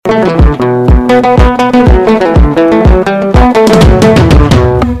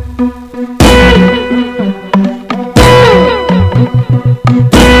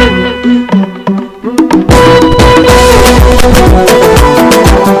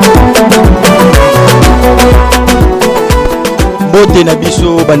Mbote na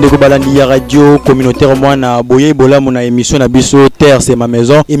biso bandeko balandi ya radio communautaire mwana boye bolamu na émission na biso Terre c'est ma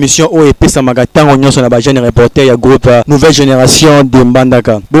maison, émission o epesa magatango nyonso na ba jeune reporter ya groupe Nouvelle Génération de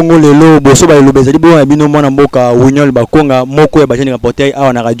Mbandaka. Bongo lelo boso ba lelo bezali bongo na bino mwana mboka Winyol Bakonga moko ya ba jeune reporter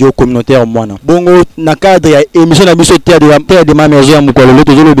awa na radio communautaire mwana. Bongo na cadre ya émission na biso Terre de ma maison ya mukolo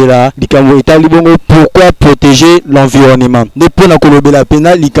tozolobela likambo etali bongo pourquoi protéger l'environnement. Depuis na kolobela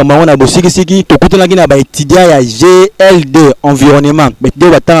pena likambo na bosikisiki tokutanaki na ba étudiant ya GLD environnement mais de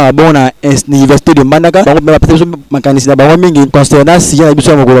batanga bon na université de Mbandaka bango ba peut-être makanisi na bango mingi concernant si na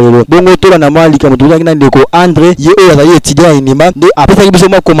biso mokolo lelo bongo tola na mwa likambo tozaki na ndeko André ye oyo azali étudiant inima de après ça biso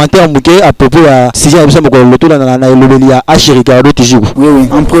mo commentaire muke à propos ya si na biso mokolo tola na lobeli ya Ricardo Tijibu. Oui,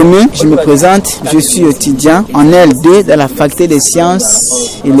 en premier je me présente, je suis étudiant en L2 dans la faculté des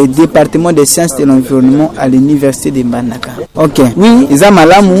sciences et le département des sciences de l'environnement à l'université de Mbandaka. OK, oui,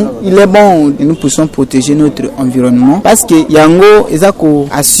 Ezamalamu, il est bon que nous puissions protéger notre environnement parce que yango ezako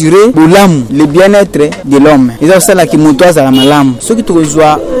assurer bolamu le bien-être de l'homme. Ezasala ki moto azala malamu. Soki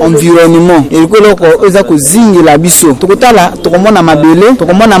tokozwa environnement et koloko ezako zingela biso. Tokotala tokomona mabele,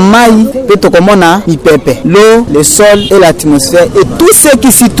 tokomona mai, pe tokomona mipepe. L'eau, le sol et l'atmosphère et tout ce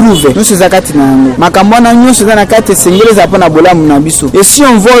qui s'y trouve. Nous sommes zakati na yango. Makambona nyonso za na kati sengele za pona bolamu na biso. Et si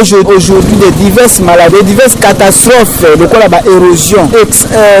on voit aujourd'hui des diverses maladies, diverses catastrophes, le quoi la érosion,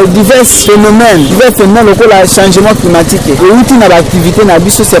 divers phénomènes le la changement climatique. Et outil na l'activité na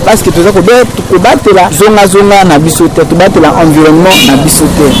biso c'est parce que tout ça ko batela zonga na biso te, to batela environnement na biso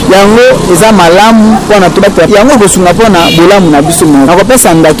te. Yango eza malamu pona to batela. Yango ko sunga pona bolamu na biso mo. Na ko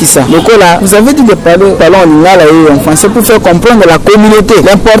pesa ndakisa. Lokola vous avez dit de parler lingala et en français pour faire comprendre la communauté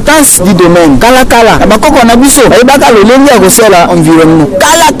l'importance du domaine. Kala bakoko na biso bayebaka lolenge ko sala environnement.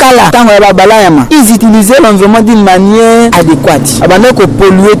 Kala tango ya balayama. Ils utilisaient l'environnement d'une manière adéquate. Abandon ko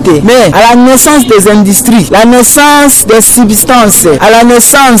polluer te. Mais à la naissance des industries, la naissance des substances, à la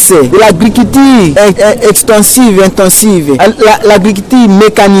naissance de l'agriculture extensive, intensive, l'agriculture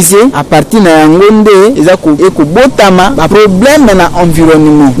mécanisée, à partir de Yangonde, ils ont botama problème na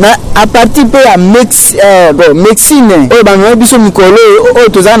environnement. À partir de la médecine, biso mikolo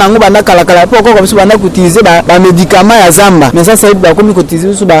toza nango banda kala poko comme ça banda utiliser ba médicaments ya zamba. Mais ça c'est ba comme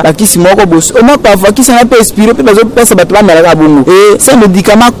utiliser so ba kisi moko boss. Au moins parfois qui ça peut expirer pe bazo pesa ba tba mela bongo. Et ces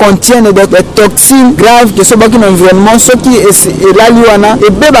médicaments contiennent des toxines graves que sont dans l'environnement, ce qui est là liwana et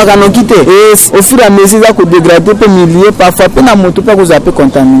beba kanokite et au fur et à mesure ça ko dégrader peut milieu parfois pe na moto pas ko zaper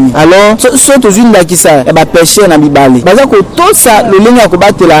contaminé. Alors so to zunda kisa e ba pêcher na bibale. Baza ko tout ça le linga ko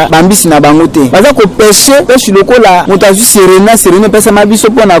batela bambisi na bangote. Baza ko pêcher pêche lokola motazu serena pesa mabiso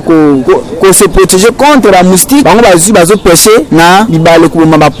pona ko se protéger contre la moustique. Bango bazo pêcher na bibale ko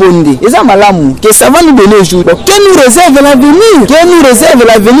mama ponde. Eza malamu que ça va nous donner aujourd'hui. Que nous réserve l'avenir, que nous réserve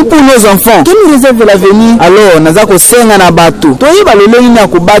l'avenir pour nos enfants. Que nous réserve l'avenir. Alors naza ko senga na bato. Toyiba le lingi na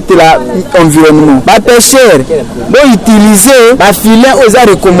ko batela environnement. Ba pêcheur bo utiliser ba filet aux a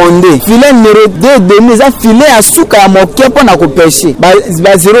recommandé. Filet numéro 2 donner ça filet à souka ya moke pona ko pêcher.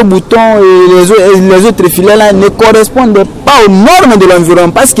 Ba zéro bouton et les autres filets là ne correspondent pas aux normes de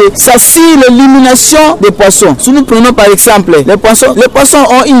l'environnement parce que ça suit l'élimination des poissons. Si nous prenons par exemple les poissons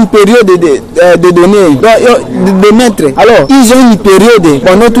ont une période de donner de mettre. Alors ils ont une période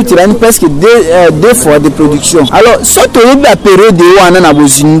pendant toute l'année presque deux fois de production. Alors surtout la période de wana na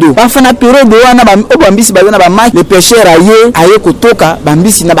bozindo. Parfois na période de wana ba bambisi bazana ba match les pêcheurs aye kotoka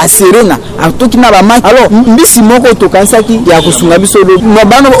bambisi na ba serena atoki na ba match. Alors mbisi moko tokansaki ya kosunga biso no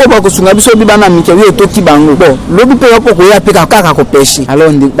bano oba kosunga biso bibana mike yo toki bango. Bon lobi pe yoko ko ya pe kaka ko pêcher.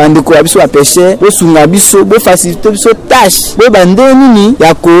 Alors bandeko ya biso ba pêcher bo sunga biso bo faciliter biso tâche. Bo bande nini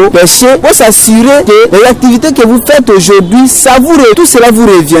ya ko pêcher pour s'assurer que les activités que vous faites aujourd'hui tout cela vous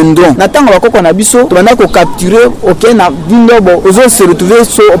reviendront. Natanga bakoko na biso to banda ko capturer OK na bindobo ozo se retrouver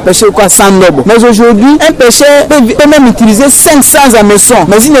sur au pêcher quoi 100 dobo. Mais aujourd'hui un pêcheur peut même utiliser 500 hameçons.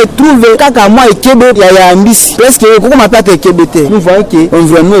 Mais il ne trouve kaka moi ekebe ya mbisi. Presque koko mapata ekebete. Nous voyons que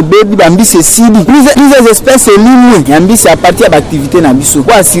environnement baby bambisi sidi. Plusieurs espèces éliminer. Yambisi à partir de l'activité na biso.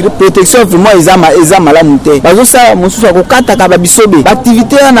 Pour assurer protection vraiment ezama la monter. Bazo ça mosusu ko kata ka bisobe.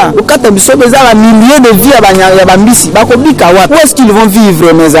 Activité na ko kata bisobe za ba milliers de vies ya bambisi. Bako bika wapi? Où est-ce qu'ils vont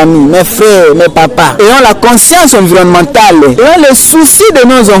vivre mes amis, mes frères, mes papas? Ayons la conscience environnementale. Ayons le souci de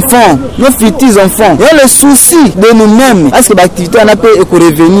nos enfants, nos futurs enfants. Ayons le souci de nous-mêmes. Parce que l'activité on a pu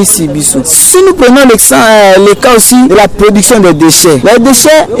revenir si biso. Si nous prenons le cas aussi de la production des déchets. Les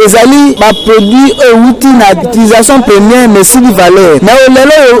déchets ezali ba produit outil na utilisation première mais si de valeur. Mais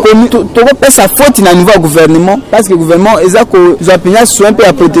lelo to peut sa faute na niveau gouvernement parce que gouvernement ezako zapenya soin pe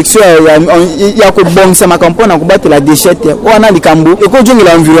la protection ya ko bongisa makampo na ko battre la déchet. On a likambo eko jonge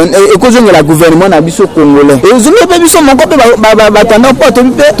la environnement eko jonge la gouvernement na biso congolais. Et zunge pe biso moko pe batanda po to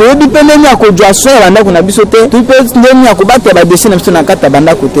bi pe ndeni akodwa so banda kuna biso te to pe ndeni akobata ba déchets na biso na kata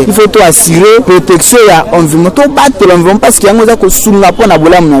banda côté. Il faut to assurer protection ya environnement to battre l'environnement parce que yango za ko sunga po na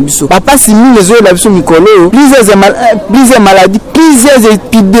bolamu na biso. Papa simi les eaux la biso mikolo plusieurs maladies, plusieurs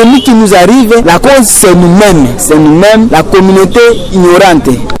épidémies qui nous arrivent. La cause c'est nous-mêmes, la communauté ignorante.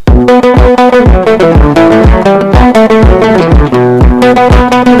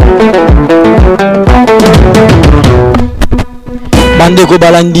 Bandeko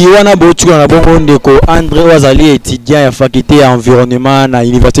balandi wana botuka na bongo ndeko André Wazali étudiant ya faculté ya environnement na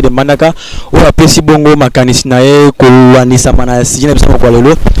université de Mbandaka oyo apesi bongo makanisi na ye kolanisama na sijina biso kwa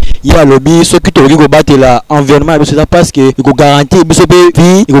lelo ya lobby soki tokoki kobatela environnement biso ça parce que iko garantir biso pe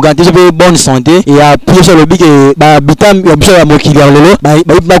vie iko garantir biso pe bonne santé et après ça lobby que ba habitant ya biso ya mokili ya lelo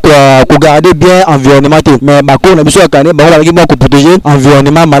ba ko garder bien environnement te mais ba ko na biso ya kane ba ko ba ko protéger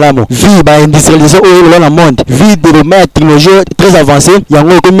environnement malamu vie ba industrialisation au dans le monde vie développement ya technologie très avancé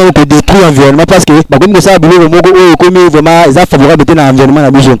yango comme ko détruire environnement parce que ba comme ça bilo moko o comme vraiment ça favorable te na environnement na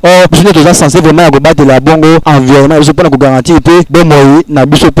biso biso to za censé vraiment ko batela bongo environnement biso pour ko garantir pe be moyi na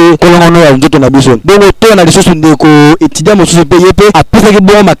biso pe kolongono ya nzoto na biso donc to na lisusu ndeko étudiant mosusu pe yepe apesa ke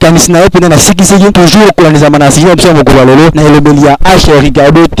bon makanisi na ye pe na sikiseki toujours kolaniza mana sikiseki biso moko balelo na elobeli ya H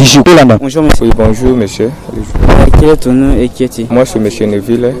Ricardo Tiju kolanda. Bonjour monsieur. Oui, bonjour monsieur. Quel est ton nom et qui es-tu? Moi c'est monsieur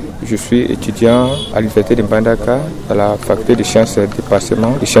Neville, je suis étudiant à l'université de Mbandaka à la faculté de sciences du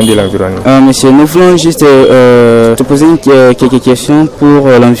département des sciences de l'environnement. Monsieur, nous voulons juste te poser quelques questions pour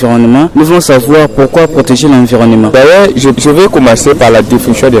l'environnement. Nous voulons savoir pourquoi protéger l'environnement. D'ailleurs, je vais commencer par la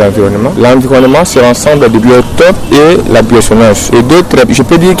définition de l'environnement. L'environnement, c'est l'ensemble de biotopes et la biosphère. Et d'autres, je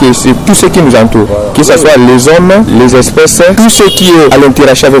peux dire que c'est tout ce qui nous entoure, que ce soit les hommes, les espèces, tout ce qui est à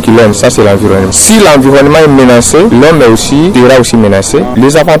l'interaction avec l'homme, ça c'est l'environnement. Si l'environnement est menacé, l'homme sera aussi menacé.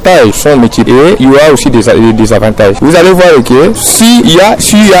 Les avantages sont multiples et il y aura aussi des désavantages. Vous allez voir que s'il y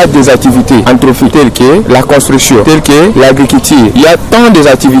a des activités anthropiques telles que la construction, telles que l'agriculture, il y a tant des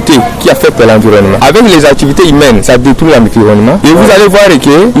activités qui affectent l'environnement. Avec les activités humaines, ça détruit l'environnement. Et vous allez voir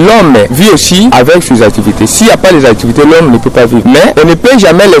que l'homme vit aussi avec ses activités. S'il n'y a pas les activités, l'homme ne peut pas vivre. Mais on ne peut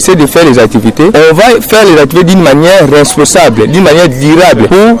jamais laisser de faire les activités. On va faire les activités d'une manière responsable, d'une manière durable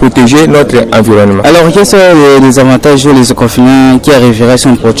pour protéger notre environnement. Alors, quels sont les avantages et les inconvénients qui arriveraient si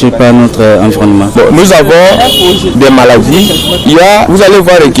on ne protège pas notre environnement? Bon, nous avons des maladies. Vous allez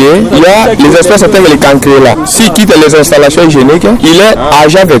voir qu'il y a les espèces telles que les cancrélats. S'il quitte les installations hygiéniques, il est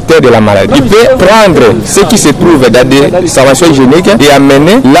agent vecteur de la maladie. Il peut prendre ce qui se trouve dans des installations hygiéniques et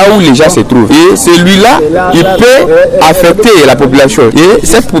amener là où les gens se trouvent. Et celui-là, il peut affecter la population. Et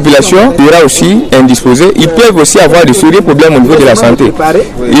cette population sera aussi indisposée. Ils peuvent aussi avoir de sérieux problèmes au niveau de la santé.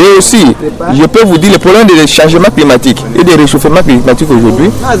 Et aussi, je peux vous dire, le problème des changements climatiques et des réchauffements climatiques aujourd'hui,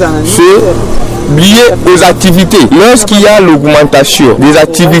 c'est lié aux activités. Lorsqu'il y a l'augmentation des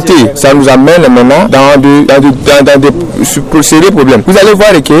activités, ça nous amène maintenant dans des sérieux problèmes. Vous allez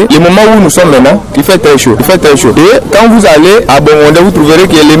voir que le moment où nous sommes maintenant, il fait très chaud. Et quand vous allez à Bongonde, vous trouverez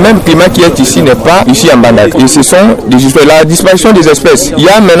que le même climat qui est ici n'est pas ici en Mbandaka. Et ce sont des espèces. La disparition des espèces. Il y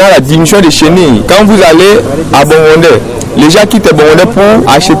a maintenant la diminution des chenilles. Quand vous allez à Bongonde, les gens quittent Bongonde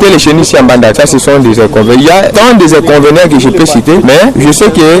pour acheter les chenilles ici en Mbandaka. Ça, ce sont des inconvénients. Il y a tant des inconvénients que je peux citer, mais je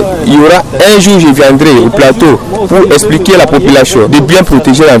sais qu'il y aura un jour, je viendrai au plateau pour expliquer à la population de bien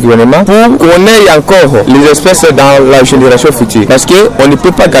protéger l'environnement pour qu'on ait encore les espèces dans la génération future. Parce qu'on ne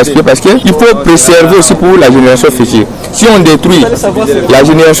peut pas gaspiller, parce qu'il faut préserver aussi pour la génération future. Si on détruit, la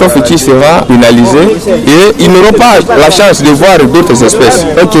génération future sera pénalisée et ils n'auront pas la chance de voir d'autres espèces.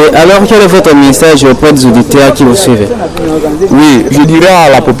 Ok, alors quel est votre message auprès des auditeurs qui vous suivent? Oui, je dirais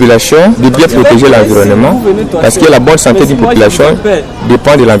à la population de bien protéger l'environnement parce que la bonne santé d'une population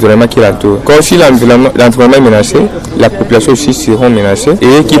dépend de l'environnement qui l'entoure. Quand si l'environnement est menacé, la population aussi sera menacée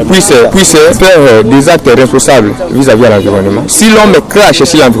et qu'ils puissent faire des actes responsables vis-à-vis de l'environnement. Si l'homme crache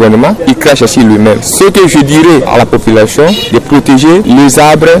sur l'environnement, il crache sur lui-même. Ce que je dirais à la population, de protéger les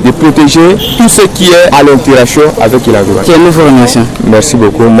arbres, de protéger tout ce qui est à l'interaction avec l'environnement. Quelle information? Merci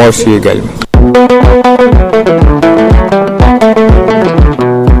beaucoup, moi aussi également.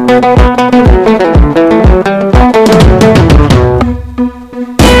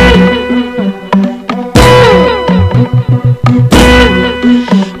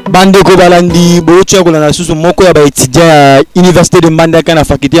 Bandeko balandi bocho ko na susu moko ya ba étudiant à université de Mbandaka na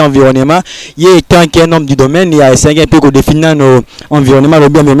faculté environnement il est tant qu'un homme du domaine il y a 5 un peu ko définir no environnement le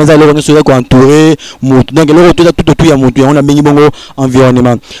bien mais alors on se ko entourer mutu donc le tout ya mutu on a bengi bongo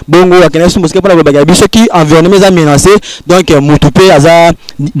environnement bongo akena sumu parce que pour la bagabi ce qui environnement est menacé donc mutu pe aza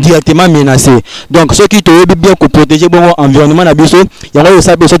directement menacé donc ceux qui te bien ko protéger bongo environnement na biso ya ngo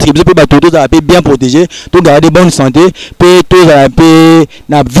ça peut sortir biso pe ba tout ça bien protéger to garder bonne santé pe to za pe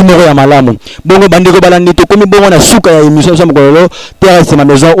na vimoro ya malamu bongo bandeko balandi to komi bongo na suka ya émission ça mokolo terre c'est ma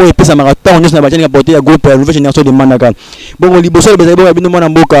maison o epesa marathon nyos na bachani porter ya groupe nouvelle génération de Mbandaka bongo liboso bezali bongo bino mwana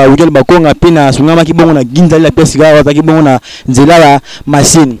mboka ujel bakonga pe na sungama ki bongo na ginzali la pesi ga ki bongo na nzela ya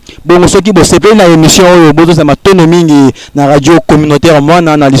machine bongo soki bo sepe na émission oyo bozo sa matono mingi na radio communautaire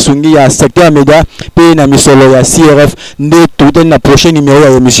mwana na lisungi ya secteur média pe na misolo ya CRF nde tout na prochain numéro ya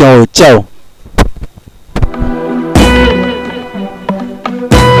émission. Ciao.